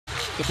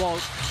the ball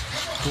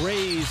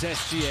graze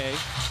SGA.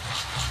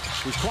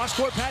 His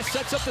cross-court pass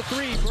sets up the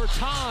three.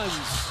 Bertans.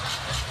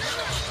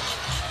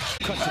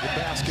 Cut to the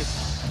basket.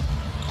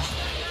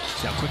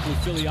 See how quickly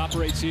Philly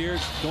operates here.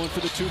 Going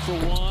for the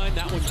 2-for-1.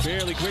 That one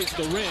barely grazed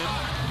the rim.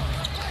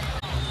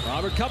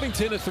 Robert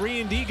Covington, a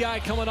 3-and-D guy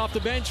coming off the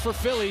bench for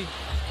Philly.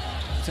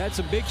 He's had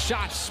some big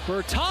shots.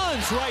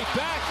 Bertans right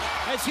back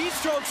as he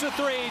strokes the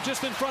three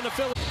just in front of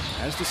Philly.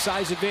 Has the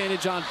size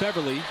advantage on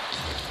Beverly.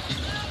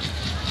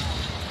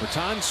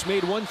 Bertans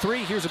made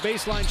 1-3. Here's a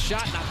baseline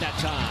shot. Not that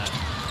time.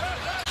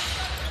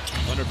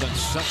 Thunder have done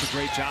such a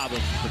great job of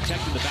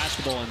protecting the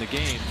basketball in the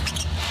game.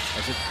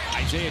 As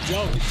Isaiah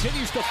Joe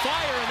continues to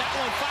fire, and that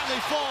one finally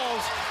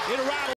falls. It rattles.